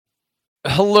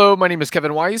Hello, my name is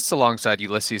Kevin Weiss alongside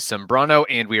Ulysses Sembrano,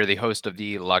 and we are the host of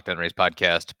the Locked On Rays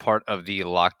podcast, part of the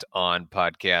Locked On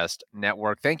Podcast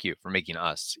Network. Thank you for making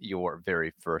us your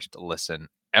very first listen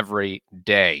every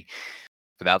day.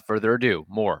 Without further ado,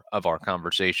 more of our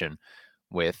conversation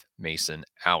with Mason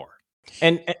Hour.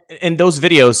 And those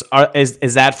videos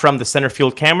is that from the center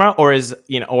field camera, or is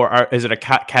it a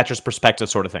catcher's perspective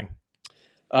sort of thing?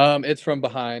 It's from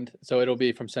behind, so it'll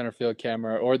be from center field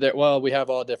camera, or there. Well, we have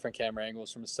all different camera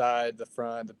angles from the side, the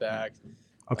front, the back.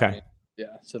 Okay. Yeah,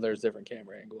 so there's different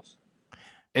camera angles.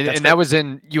 And that was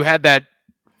you had that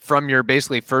from your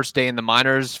basically first day in the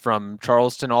minors from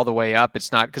Charleston all the way up.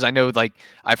 It's not because I know like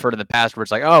I've heard in the past where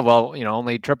it's like, oh, well,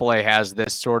 only AAA has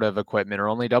this sort of equipment or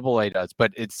only AA does,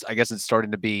 but I guess it's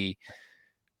starting to be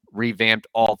revamped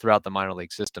all throughout the minor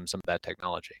league system, some of that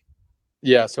technology.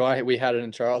 Yeah, so we had it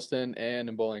in Charleston and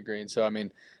in Bowling Green. So, I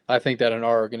mean, I think that in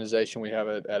our organization, we have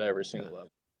it at every single level.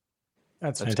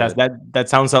 That's fantastic. That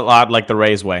sounds a lot like the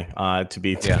Rays way, to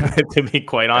be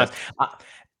quite honest.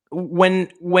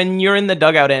 When you're in the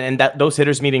dugout and those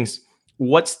hitters meetings,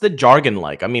 what's the jargon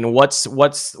like? I mean, what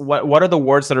are the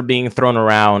words that are being thrown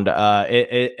around?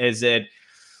 Is it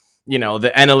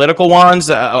the analytical ones?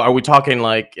 Are we talking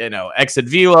like exit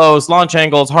velos, launch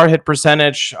angles, hard hit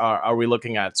percentage? Are we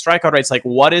looking at strikeout rates? Like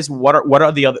what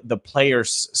are the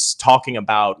players talking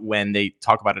about when they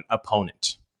talk about an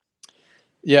opponent?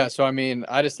 Yeah, so I mean,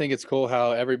 I just think it's cool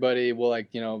how everybody will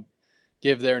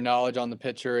give their knowledge on the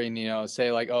pitcher and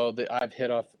say like, oh, I've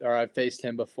hit off or I've faced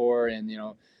him before, and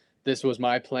this was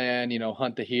my plan.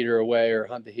 Hunt the heater away or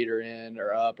hunt the heater in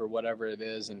or up or whatever it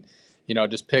is, and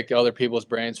just pick other people's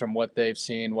brains from what they've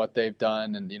seen, what they've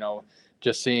done, and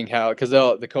just seeing how, because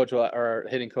the coach or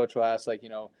hitting coach will ask like,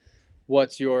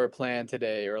 what's your plan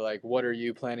today, or like what are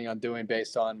you planning on doing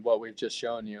based on what we've just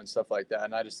shown you and stuff like that.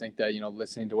 And I just think that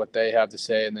listening to what they have to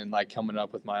say and then like coming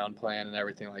up with my own plan and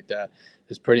everything like that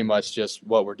is pretty much just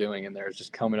what we're doing in there, is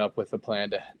just coming up with a plan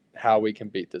to how we can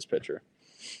beat this pitcher.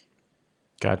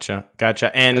 Gotcha.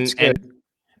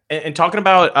 And talking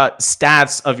about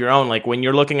stats of your own, like when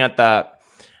you're looking at the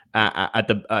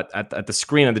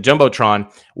screen of the jumbotron,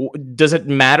 does it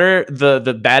matter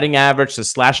the batting average, the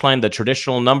slash line, the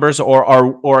traditional numbers, or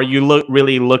are you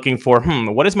really looking for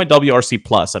what is my WRC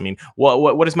plus? I mean,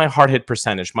 what is my hard hit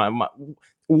percentage?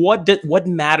 What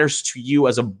matters to you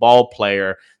as a ball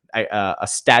player? A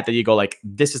stat that you go like,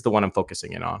 this is the one I'm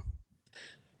focusing in on.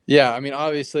 Yeah, I mean,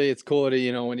 obviously it's cool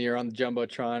to when you're on the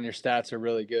jumbotron, your stats are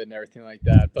really good and everything like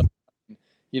that. But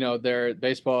their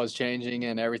baseball is changing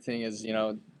and everything is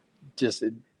just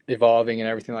evolving and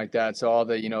everything like that. So all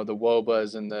the the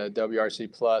WOBAs and the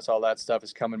WRC plus, all that stuff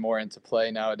is coming more into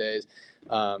play nowadays.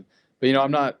 But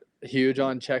I'm not huge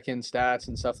on checking stats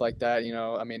and stuff like that.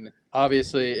 I mean,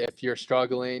 obviously if you're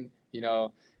struggling,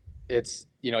 it's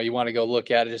you want to go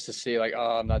look at it just to see like,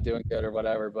 oh, I'm not doing good or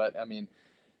whatever. But I mean,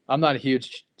 I'm not a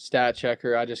huge stat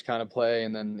checker. I just kind of play,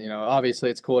 and then obviously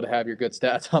it's cool to have your good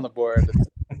stats on the board.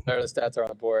 The better the stats are on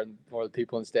the board, the more the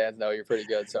people in the stands know you're pretty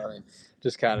good. So I mean,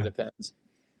 just kind of depends.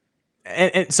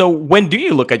 And so when do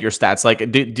you look at your stats?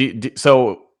 Like,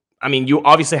 so I mean, you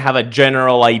obviously have a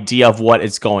general idea of what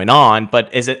is going on,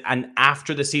 but is it an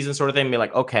after the season sort of thing? Be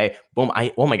like, okay, boom,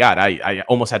 oh my God, I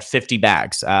almost had 50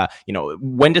 bags.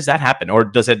 When does that happen, or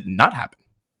does it not happen?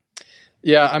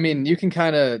 Yeah, I mean,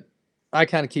 I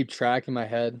kind of keep track in my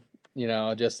head,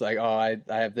 just like, oh, I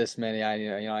have this many,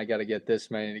 I got to get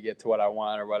this many to get to what I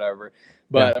want or whatever.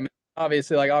 But I mean,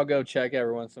 obviously, like I'll go check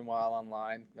every once in a while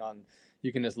online.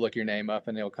 You can just look your name up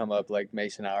and it'll come up like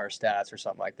Mason Hour stats or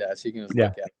something like that. So you can just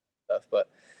look at stuff. But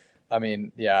I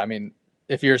mean,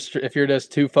 if you're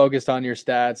just too focused on your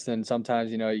stats, then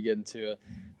sometimes you get into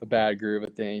a bad groove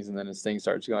of things, and then as things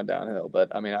starts going downhill.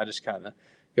 But I mean, I just kind of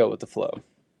go with the flow.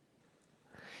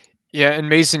 Yeah, and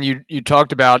Mason, you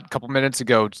talked about a couple minutes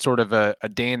ago sort of a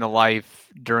day in the life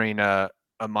during a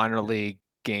minor league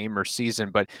game or season,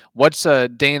 but what's a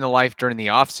day in the life during the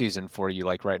off season for you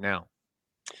like right now?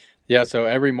 Yeah, so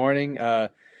every morning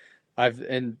I've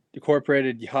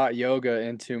incorporated hot yoga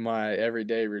into my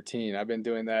everyday routine. I've been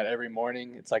doing that every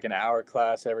morning. It's like an hour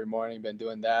class every morning. Been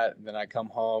doing that, and then I come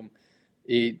home,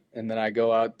 eat, and then I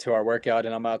go out to our workout,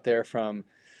 and I'm out there from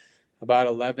about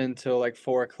 11 till like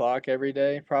 4 o'clock every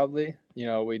day, probably.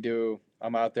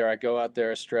 I'm out there, I go out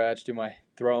there, stretch, do my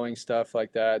throwing stuff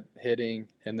like that, hitting,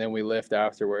 and then we lift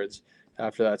afterwards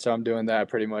after that. So I'm doing that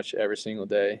pretty much every single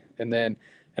day. And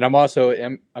I'm also,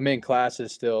 I'm in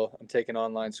classes still. I'm taking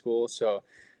online school. So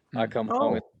I come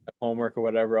home and homework or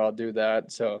whatever, I'll do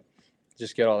that. So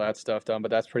just get all that stuff done.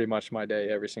 But that's pretty much my day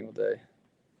every single day.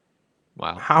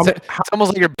 Wow. It's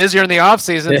almost like you're busier in the off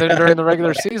season than during the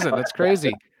regular season. That's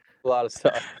crazy. a lot of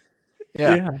stuff.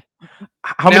 Yeah.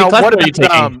 How many classes are you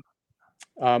taking?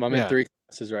 I'm in 3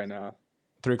 classes right now.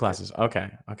 3 classes. Okay.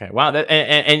 Wow. That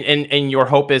and your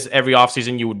hope is every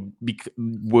offseason you would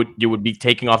be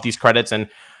taking off these credits and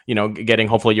getting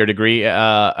hopefully your degree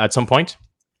at some point.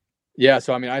 Yeah.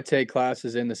 So I mean, I take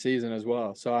classes in the season as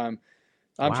well. So I'm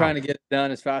trying to get it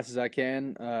done as fast as I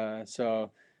can.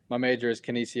 So my major is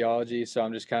kinesiology. So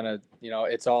I'm just kind of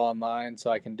it's all online, so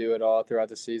I can do it all throughout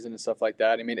the season and stuff like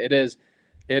that. I mean, it is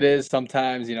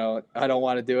sometimes, I don't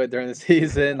want to do it during the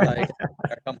season. Like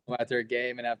I come home after a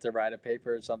game and have to write a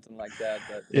paper or something like that.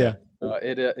 But yeah,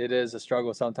 it is a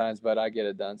struggle sometimes, but I get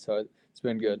it done. So it's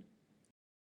been good.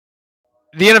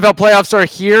 The NFL playoffs are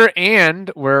here,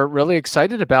 and we're really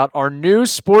excited about our new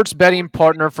sports betting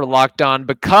partner for Locked On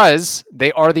because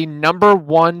they are the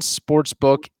 #1 sports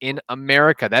book in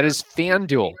America. That is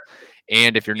FanDuel.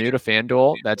 And if you're new to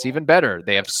FanDuel, that's even better.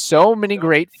 They have so many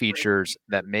great features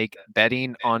that make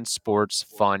betting on sports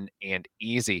fun and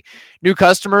easy. New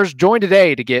customers, join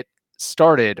today to get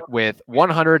started with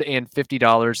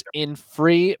 $150 in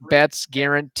free bets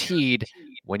guaranteed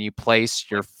when you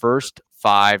place your first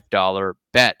 $5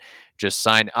 bet. Just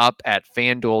sign up at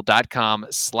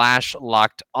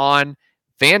FanDuel.com/locked-on.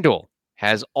 FanDuel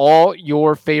has all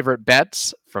your favorite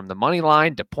bets from the money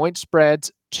line to point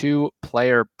spreads to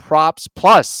player props.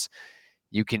 Plus,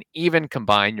 you can even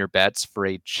combine your bets for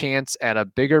a chance at a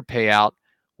bigger payout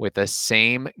with a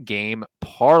same game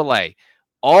parlay.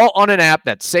 All on an app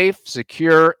that's safe,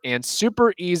 secure, and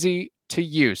super easy to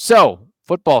use. So,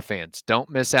 football fans, don't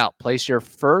miss out. Place your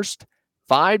first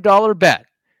 $5 bet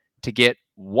to get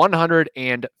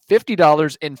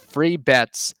 $150 in free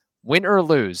bets, win or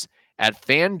lose, at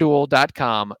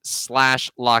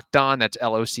FanDuel.com/locked-on. That's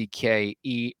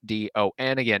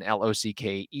LOCKEDON. Again,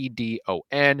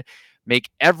 LOCKEDON. Make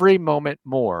every moment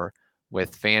more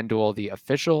with FanDuel, the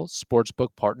official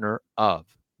sportsbook partner of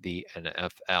the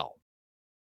NFL.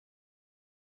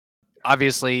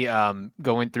 Obviously,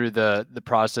 going through the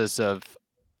process of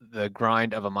the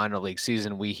grind of a minor league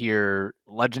season, we hear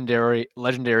legendary,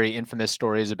 infamous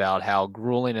stories about how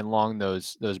grueling and long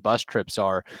those bus trips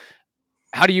are.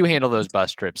 How do you handle those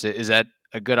bus trips? Is that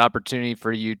a good opportunity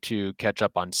for you to catch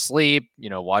up on sleep,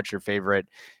 watch your favorite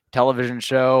television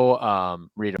show,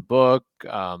 read a book,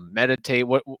 meditate,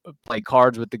 play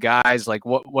cards with the guys? Like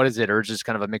what is it? Or is it just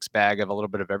kind of a mixed bag of a little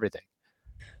bit of everything?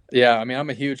 Yeah. I mean, I'm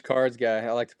a huge cards guy.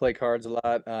 I like to play cards a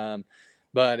lot.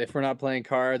 But if we're not playing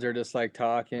cards or just like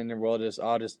talking,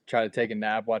 I'll just try to take a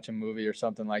nap, watch a movie or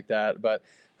something like that. But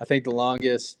I think the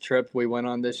longest trip we went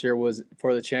on this year was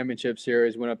for the championship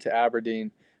series. Went up to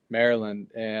Aberdeen, Maryland,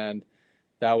 and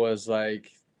that was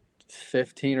like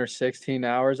 15 or 16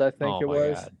 hours, I think it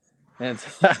was. God. And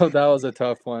so that was a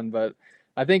tough one. But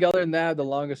I think other than that, the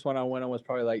longest one I went on was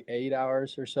probably like 8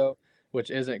 hours or so, which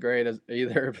isn't great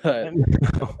either. But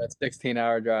that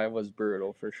 16-hour drive was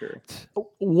brutal for sure.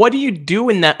 What do you do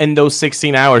in those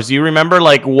 16 hours? Do you remember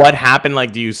like what happened?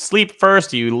 Like, do you sleep first?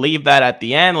 Do you leave that at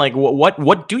the end? Like,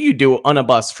 what do you do on a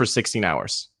bus for 16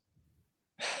 hours?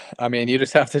 I mean, you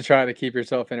just have to try to keep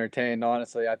yourself entertained.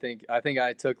 Honestly, I think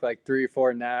I took like 3 or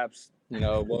 4 naps.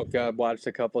 Woke up, watched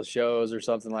a couple of shows or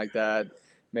something like that.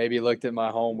 Maybe looked at my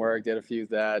homework, did a few of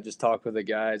that, just talked with the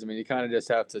guys. I mean, you kind of just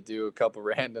have to do a couple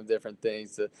random different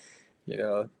things to,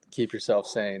 keep yourself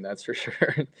sane. That's for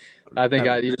sure. I think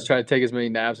you just try to take as many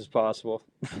naps as possible.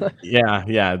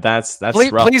 Yeah, that's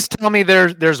rough. Please tell me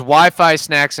there's Wi-Fi,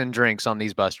 snacks, and drinks on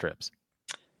these bus trips.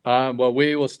 Well,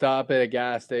 we will stop at a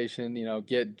gas station,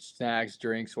 get snacks,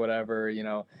 drinks, whatever,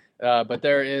 but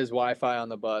there is Wi-Fi on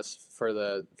the bus for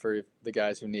the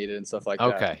guys who need it and stuff like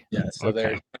that. Okay. Yeah.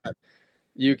 So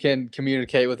you can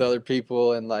communicate with other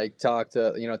people and like talk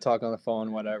on the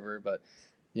phone, whatever. But,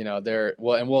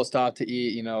 and we'll stop to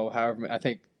eat, however,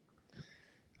 that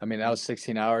was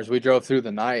 16 hours. We drove through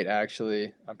the night,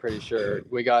 actually. I'm pretty sure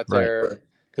we got there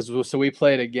so we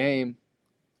played a game.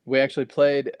 We actually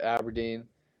played Aberdeen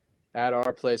at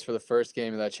our place for the first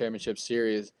game of that championship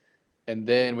series. And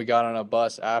then we got on a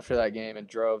bus after that game and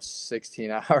drove 16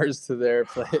 hours to their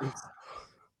place.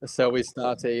 So we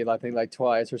stopped to eat, I think, like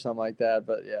twice or something like that.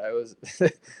 But yeah, it was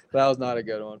that was not a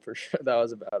good one for sure. That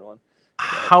was a bad one.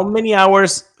 How many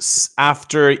hours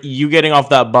after you getting off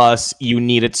that bus you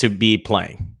needed to be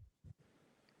playing?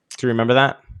 Do you remember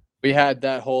that? We had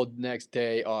that whole next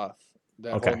day off.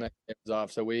 Whole next day was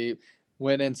off. So we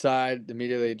went inside,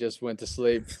 immediately just went to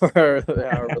sleep for the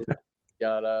hour.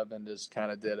 Got up and just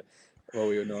kind of did what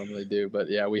we would normally do. But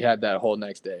yeah, we had that whole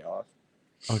next day off.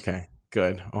 Okay,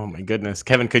 good. Oh my goodness.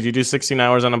 Kevin, could you do 16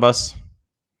 hours on a bus?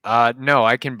 No,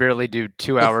 I can barely do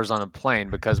 2 hours on a plane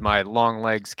because my long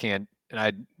legs can't and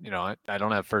I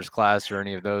don't have first class or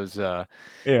any of those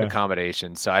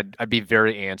accommodations, so I'd be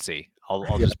very antsy.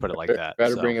 I'll just put it like that.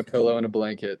 Better bring a pillow and a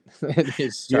blanket.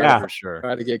 For sure.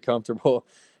 Try to get comfortable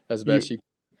as best you can.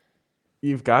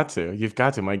 You've got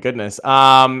to. My goodness.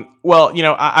 Well,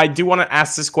 I do want to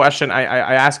ask this question. I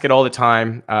ask it all the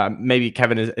time. Maybe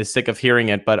Kevin is sick of hearing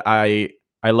it, but I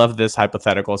love this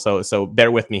hypothetical. So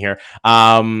bear with me here.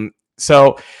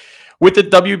 So with the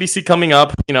WBC coming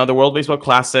up, the World Baseball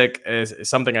Classic is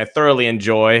something I thoroughly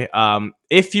enjoy.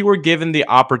 If you were given the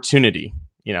opportunity,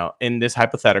 in this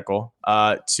hypothetical,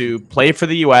 to play for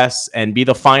the U.S. and be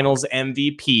the finals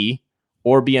MVP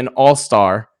or be an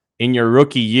all-star in your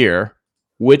rookie year,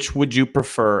 which would you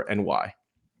prefer and why?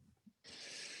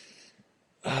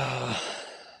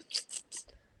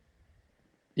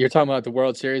 You're talking about the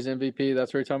World Series MVP?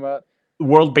 That's what you're talking about?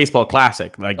 World Baseball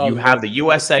Classic. You have the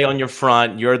USA on your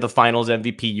front. You're the finals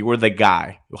MVP. You were the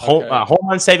guy. Home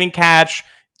run saving catch,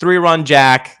 3-run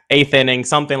jack, 8th inning,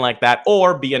 something like that.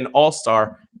 Or be an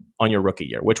all-star on your rookie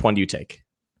year. Which one do you take?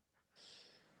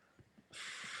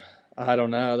 I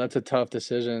don't know. That's a tough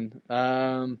decision.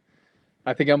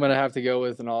 I think I'm going to have to go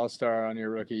with an all-star on your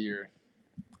rookie year.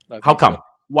 How come? So.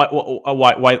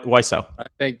 Why so? I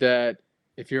think that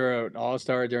if you're an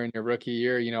all-star during your rookie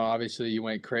year, obviously you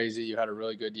went crazy. You had a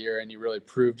really good year and you really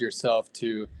proved yourself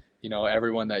to,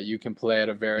 everyone that you can play at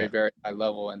a very, very high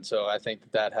level. And so I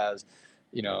think that has,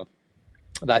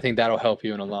 I think that'll help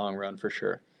you in the long run for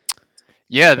sure.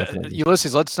 Yeah.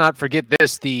 Ulysses, let's not forget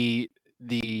this, the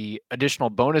additional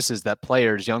bonuses that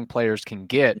young players can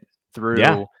get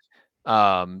through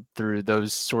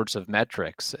those sorts of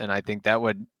metrics. And I think that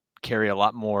would carry a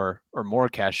lot more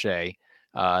cachet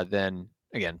than,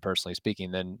 again, personally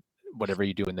speaking, than whatever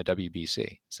you do in the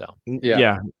WBC. So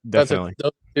yeah, definitely.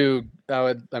 Those two, I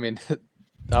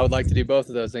would like to do both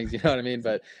of those things. You know what I mean?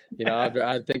 But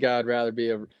I think I'd rather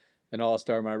be an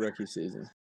all-star my rookie season.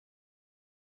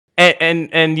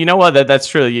 And you know what? That's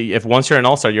true. If once you're an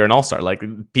all-star, you're an all-star. Like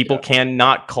people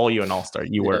cannot call you an all-star.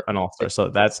 You were an all-star. So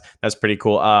that's pretty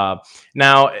cool.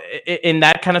 Now in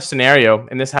that kind of scenario,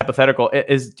 in this hypothetical,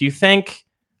 do you think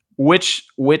which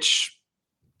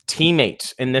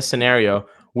teammate in this scenario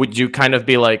would you kind of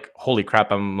be like, holy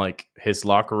crap, I'm like, his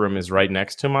locker room is right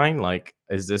next to mine? Like,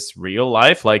 is this real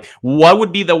life? Like, what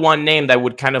would be the one name that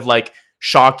would kind of like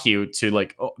shock you to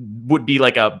like, would be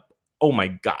like oh my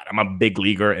God, I'm a big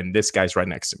leaguer and this guy's right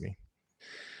next to me?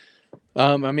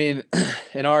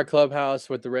 In our clubhouse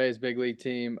with the Rays big league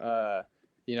team, I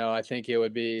think it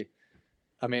would be,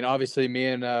 obviously me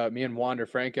and Wander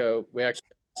Franco, we have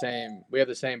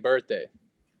the same birthday.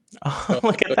 Oh, so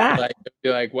look at that. It'd be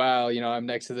like, wow, I'm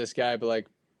next to this guy, but like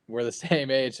we're the same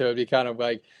age. So it'd be kind of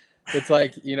like, it's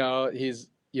like,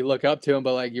 you look up to him,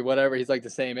 but like whatever, he's like the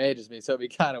same age as me. So it'd be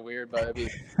kind of weird, but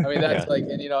that's like,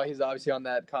 and he's obviously on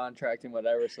that contract and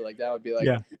whatever. So like, that would be like,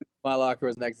 my locker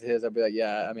was next to his. I'd be like,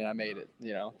 I made it,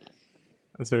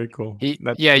 That's very cool.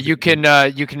 You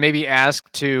can maybe ask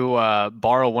to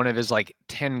borrow one of his like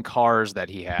 10 cars that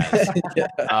he has.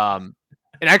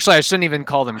 And actually, I shouldn't even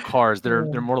call them cars. They're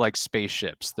more like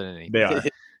spaceships than anything. They are.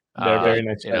 They're very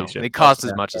nice spaceships. They cost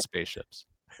as much as spaceships.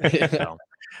 So.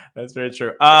 That's very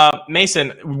true.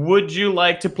 Mason, would you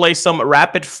like to play some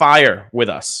rapid fire with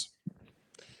us?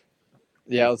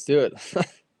 Yeah, let's do it.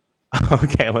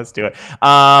 Okay, let's do it.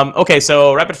 Okay,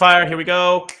 so rapid fire. Here we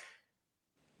go.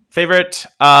 Favorite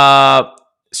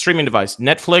streaming device: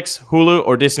 Netflix, Hulu,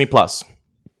 or Disney Plus?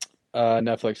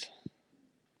 Netflix.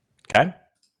 Okay.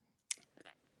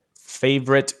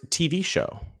 Favorite TV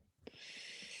show?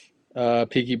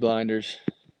 Peaky Blinders.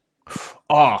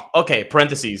 Oh, okay.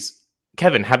 Parentheses.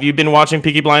 Kevin, have you been watching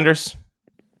Peaky Blinders?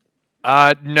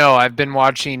 No, I've been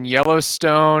watching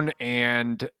Yellowstone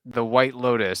and The White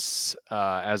Lotus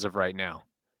as of right now.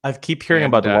 I keep hearing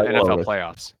about the White NFL Lotus.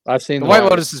 playoffs. I've seen The White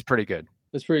Lotus is pretty good.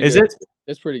 It's pretty. Is good. it?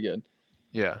 It's pretty good.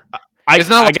 Yeah. It's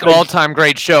not like an all-time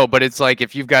great show, but it's like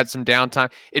if you've got some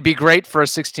downtime, it'd be great for a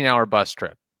 16-hour bus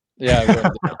trip. Yeah,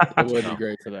 it would be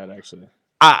great for that, actually.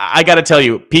 I got to tell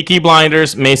you, Peaky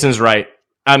Blinders, Mason's right.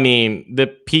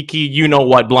 The Peaky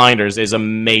you-know-what Blinders is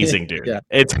amazing, dude.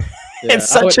 It's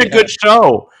such a good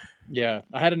show. Yeah.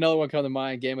 I had another one come to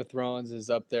mind. Game of Thrones is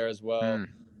up there as well.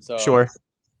 So sure.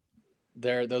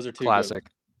 Those are two classic.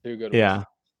 Two good ones. ones.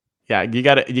 Yeah, you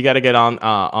gotta get on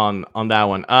that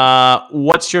one.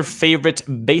 What's your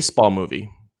favorite baseball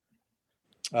movie?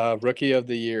 Rookie of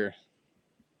the Year.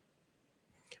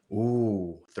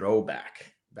 Ooh,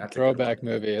 throwback. That's a throwback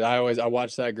movie. I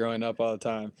watched that growing up all the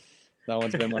time. That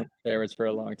one's been one of my favorites for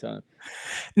a long time.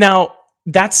 Now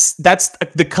that's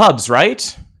the Cubs,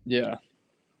 right? Yeah.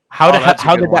 How did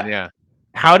that? Yeah.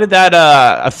 How did that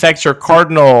affect your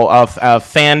Cardinal of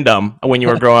fandom when you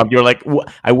were growing up? You were like,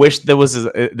 I wish this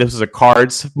was a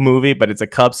Cards movie, but it's a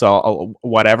Cubs, so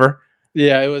whatever.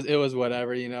 Yeah, it was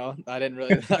whatever, you know. I didn't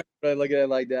really, not really look at it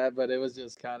like that, but it was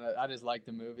just kind of, I just liked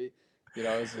the movie. You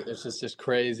know, it's just this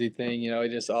crazy thing. You know, he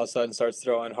just all of a sudden starts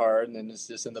throwing hard, and then it's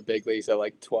just in the big leagues at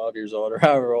like 12 years old or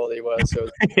however old he was. So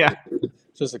Yeah,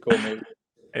 it's just a cool movie.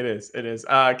 it is. It is.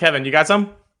 Kevin, you got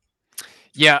some?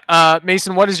 Yeah.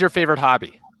 Mason, what is your favorite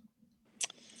hobby?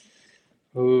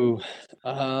 Ooh,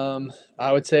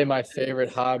 I would say my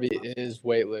favorite hobby is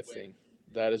weightlifting.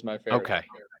 That is my favorite. Okay.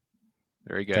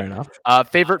 Very good. Fair enough.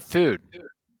 Favorite food?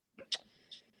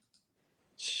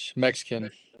 Mexican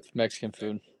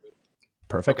food.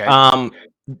 Perfect. Okay.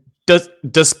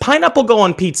 Does pineapple go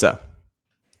on pizza?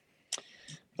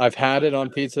 I've had it on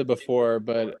pizza before,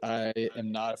 but I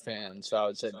am not a fan, so I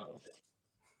would say no.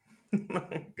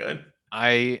 Good.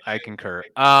 I concur.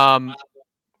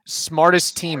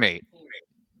 Smartest teammate?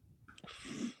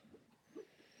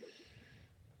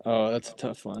 Oh, that's a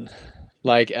tough one.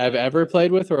 Like I've ever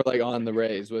played with, or like on the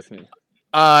Rays with me?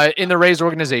 In the Rays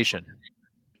organization.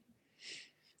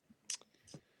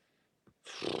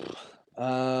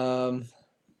 Oh,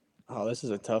 this is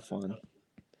a tough one.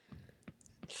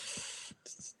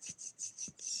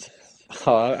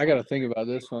 Oh, I got to think about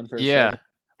this one for a second.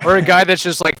 Or a guy that's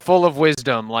just like full of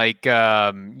wisdom, like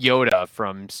Yoda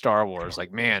from Star Wars.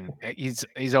 Like, man,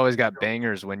 he's always got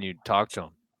bangers when you talk to him.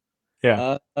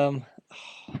 Yeah.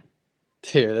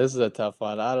 Dude, this is a tough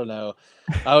one. I don't know.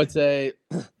 I would say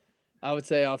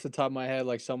off the top of my head,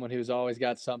 like someone who's always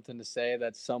got something to say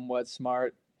that's somewhat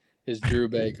smart is Drew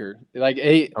Baker. Like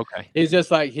he's just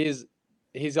like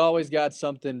he's always got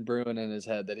something brewing in his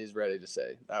head that he's ready to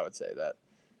say. I would say that.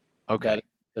 Okay.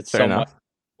 That's fair somewhat enough.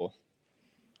 cool.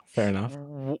 Fair enough.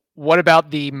 What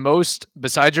about the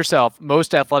besides yourself,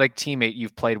 most athletic teammate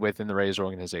you've played with in the Rays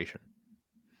organization?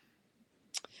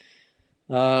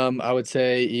 I would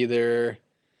say either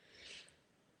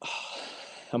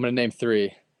I'm going to name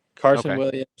 3. Carson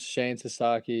Williams, Shane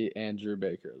Sasaki, and Drew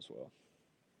Baker as well.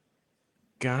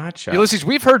 Gotcha. Ulysses,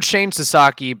 we've heard Shane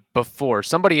Sasaki before.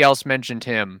 Somebody else mentioned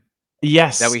him.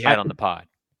 Yes. That we had on the pod.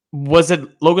 Was it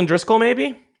Logan Driscoll,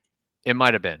 maybe? It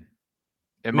might have been.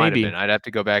 It might have been. I'd have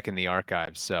to go back in the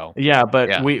archives. So yeah,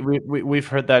 but we've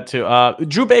heard that too.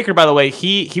 Drew Baker, by the way,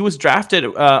 he was drafted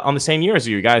on the same year as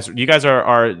you guys. You guys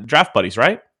are draft buddies,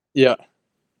 right? Yeah.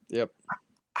 Yep.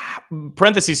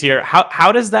 Parentheses here.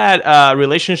 How does that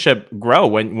relationship grow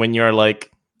when you're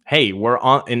like, hey, we're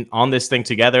on this thing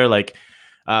together? Like,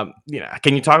 can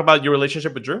you talk about your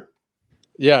relationship with Drew?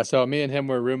 Yeah. So me and him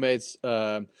were roommates.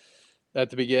 At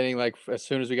the beginning, like as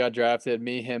soon as we got drafted,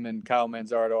 me, him, and Kyle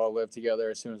Manzardo all lived together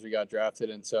as soon as we got drafted.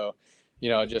 And so,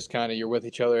 just kind of you're with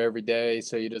each other every day.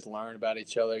 So you just learn about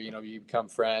each other. You become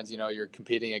friends. You're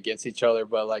competing against each other,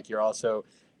 but like you're also,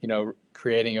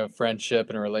 creating a friendship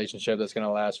and a relationship that's going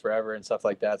to last forever and stuff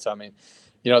like that. So, I mean,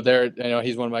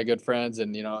 he's one of my good friends,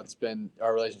 and,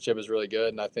 our relationship is really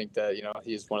good. And I think that,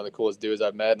 he's one of the coolest dudes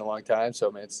I've met in a long time. So,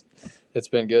 I mean, it's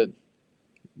been good.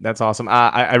 That's awesome.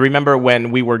 I remember when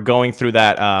we were going through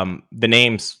that, the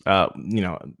names,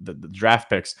 the draft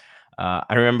picks.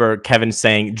 I remember Kevin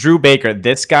saying, Drew Baker,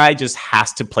 this guy just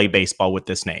has to play baseball with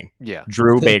this name. Yeah.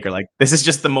 Drew Baker. Like, this is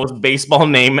just the most baseball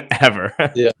name ever.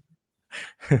 Yeah.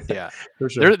 Yeah. For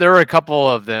sure. There were a couple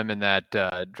of them in that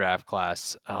draft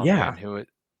class. Oh, yeah. Man,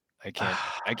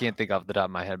 I can't think off the top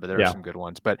of my head, but there are some good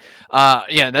ones. But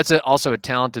that's also a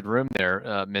talented room there.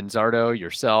 Manzardo,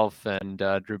 yourself, and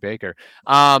Drew Baker.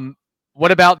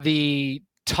 What about the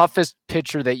toughest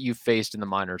pitcher that you faced in the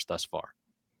minors thus far?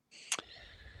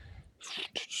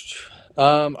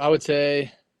 I would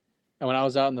say when I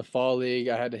was out in the fall league,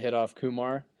 I had to hit off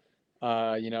Kumar.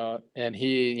 And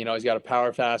he, he's got a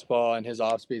power fastball, and his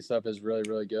off-speed stuff is really,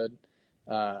 really good.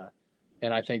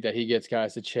 And I think that he gets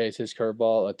guys to chase his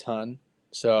curveball a ton.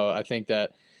 So I think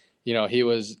that, he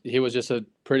was just a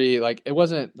pretty, like, it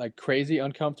wasn't like crazy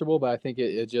uncomfortable, but I think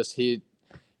it just, he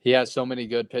has so many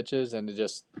good pitches, and it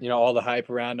just, all the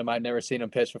hype around him. I'd never seen him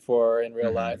pitch before in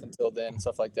real life until then and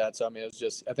stuff like that. So, I mean, it was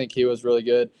just, I think he was really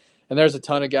good. And there's a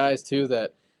ton of guys too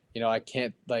that, I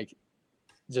can't like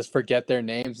just forget their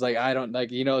names. Like, I don't like,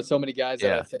 so many guys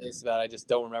that I face that I just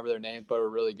don't remember their names, but are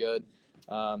really good.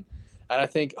 And I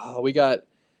think we got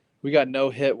no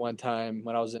hit one time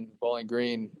when I was in Bowling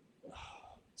Green.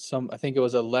 I think it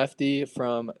was a lefty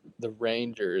from the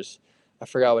Rangers. I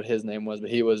forgot what his name was, but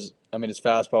his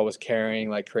fastball was carrying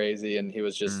like crazy, and he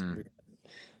was just.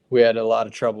 We had a lot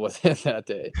of trouble with him that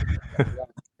day. I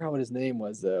forgot what his name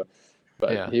was though,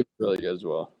 but he was really good as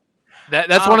well.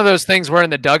 That's one of those things where in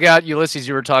the dugout, Ulysses,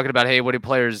 you were talking about, hey, what do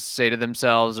players say to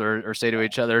themselves or say to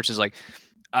each other? It's just like,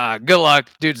 good luck,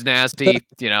 dude's nasty.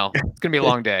 It's gonna be a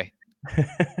long day.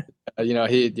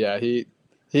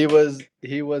 He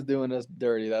was doing us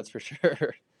dirty, that's for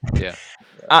sure. Yeah.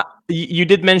 You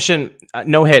did mention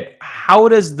no hit. How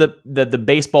does the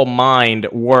baseball mind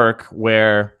work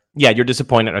where, you're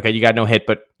disappointed. Okay, you got no hit,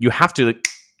 but you have to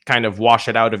kind of wash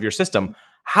it out of your system.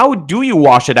 How do you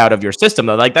wash it out of your system,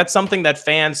 though? Like, that's something that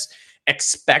fans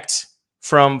expect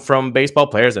from baseball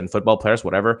players and football players,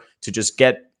 whatever, to just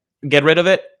get rid of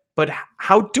it. But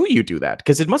how do you do that?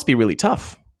 Because it must be really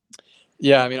tough.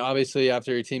 Yeah, I mean, obviously,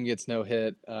 after your team gets no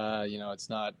hit, it's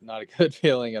not a good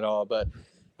feeling at all. But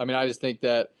I mean, I just think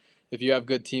that if you have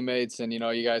good teammates and, you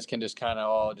guys can just kind of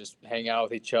all just hang out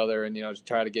with each other and, just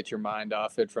try to get your mind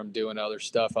off it from doing other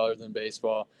stuff other than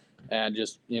baseball and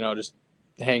just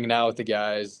hanging out with the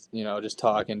guys, just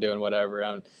talking, doing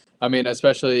whatever. I mean,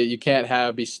 especially you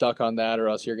can't be stuck on that or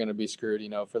else you're going to be screwed,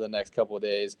 for the next couple of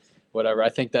days, whatever. I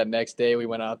think that next day we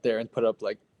went out there and put up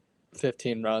like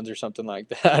 15 runs or something like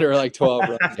that, or like 12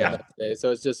 runs the next day.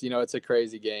 So it's just, it's a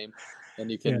crazy game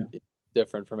and you can be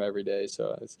different from every day.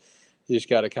 So you just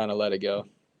got to kind of let it go.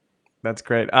 That's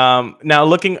great. Now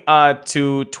looking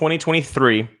to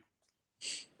 2023,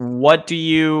 what do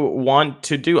you want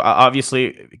to do?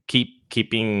 Obviously,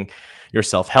 keeping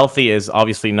yourself healthy is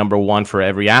obviously number one for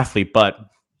every athlete. But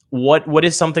what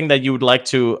is something that you would like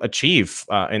to achieve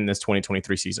in this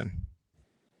 2023 season?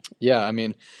 Yeah, I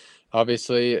mean,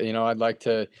 obviously, I'd like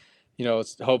to,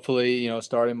 hopefully,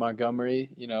 start in Montgomery,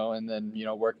 and then,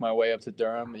 work my way up to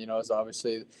Durham. It's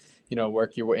obviously,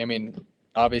 work your way. I mean,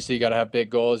 obviously, you got to have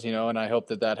big goals, and I hope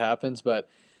that happens. But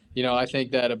I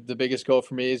think that the biggest goal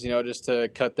for me is, just to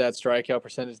cut that strikeout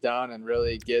percentage down and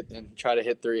really get and try to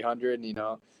hit 300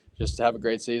 and, just to have a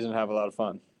great season and have a lot of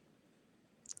fun.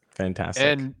 Fantastic.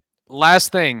 And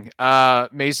last thing,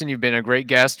 Mason, you've been a great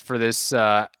guest for this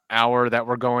hour that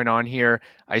we're going on here.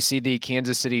 I see the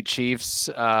Kansas City Chiefs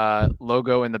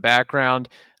logo in the background.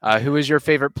 Who is your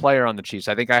favorite player on the Chiefs?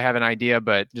 I think I have an idea,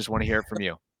 but just want to hear it from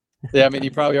you. Yeah, I mean, you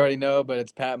probably already know, but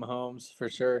it's Pat Mahomes for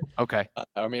sure. Okay.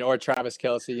 Or Travis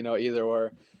Kelce, either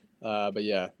or. But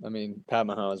yeah, I mean, Pat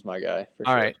Mahomes is my guy for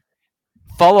All sure. right.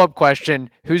 Follow-up question.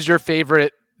 Who's your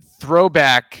favorite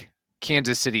throwback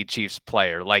Kansas City Chiefs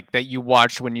player, like that you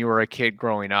watched when you were a kid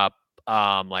growing up?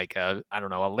 Like I don't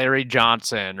know, a Larry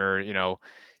Johnson or,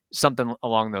 something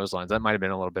along those lines. That might have been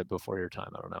a little bit before your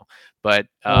time. I don't know. But,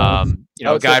 a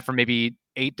guy from maybe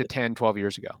 8 to 10, 12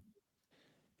 years ago.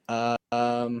 I'm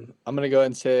going to go ahead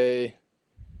and say,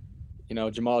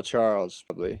 Jamal Charles,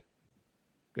 probably.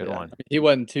 Good one. I mean, he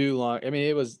wasn't too long. I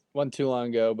mean, wasn't too long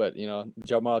ago, but,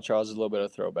 Jamal Charles is a little bit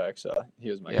of throwback. So he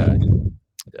was my guy.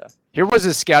 Yeah. Here was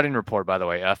his scouting report, by the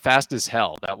way. Fast as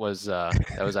hell. That was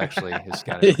actually his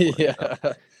scouting report.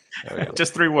 Yeah.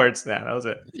 Just 3 words. That was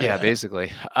it. Yeah,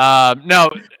 basically. No,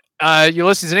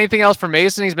 Ulysses, anything else for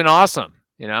Mason? He's been awesome.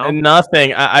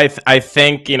 Nothing. I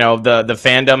think the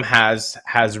fandom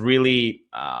has really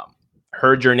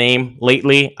heard your name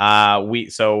lately.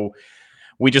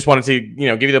 We just wanted to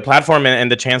give you the platform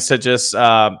and the chance to just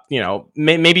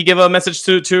maybe give a message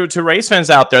to Rays fans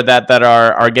out there that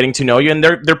are getting to know you, and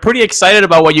they're pretty excited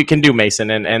about what you can do,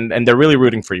 Mason, and they're really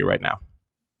rooting for you right now.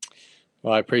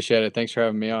 Well, I appreciate it. Thanks for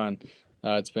having me on.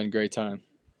 It's been a great time.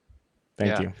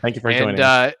 Thank you for joining.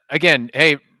 And again,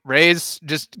 hey, Rays,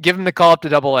 just give them the call up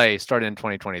to AA starting in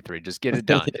 2023. Just get it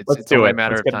done. It's only a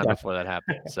matter of time before that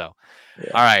happens. So,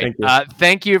 all right.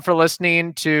 Thank you for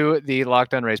listening to the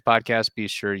Locked On Rays podcast. Be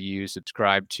sure you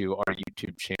subscribe to our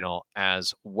YouTube channel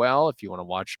as well if you want to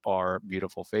watch our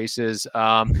beautiful faces.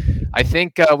 I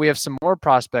think we have some more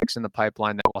prospects in the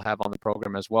pipeline that we'll have on the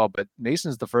program as well. But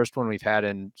Mason's the first one we've had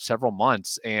in several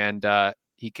months, and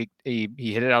he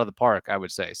hit it out of the park, I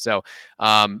would say. So,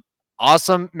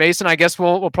 awesome, Mason. I guess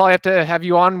we'll probably have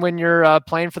you on when you're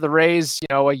playing for the Rays,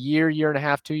 a year and a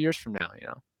half, 2 years from now.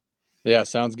 Yeah,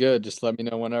 sounds good. Just let me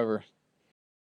know whenever.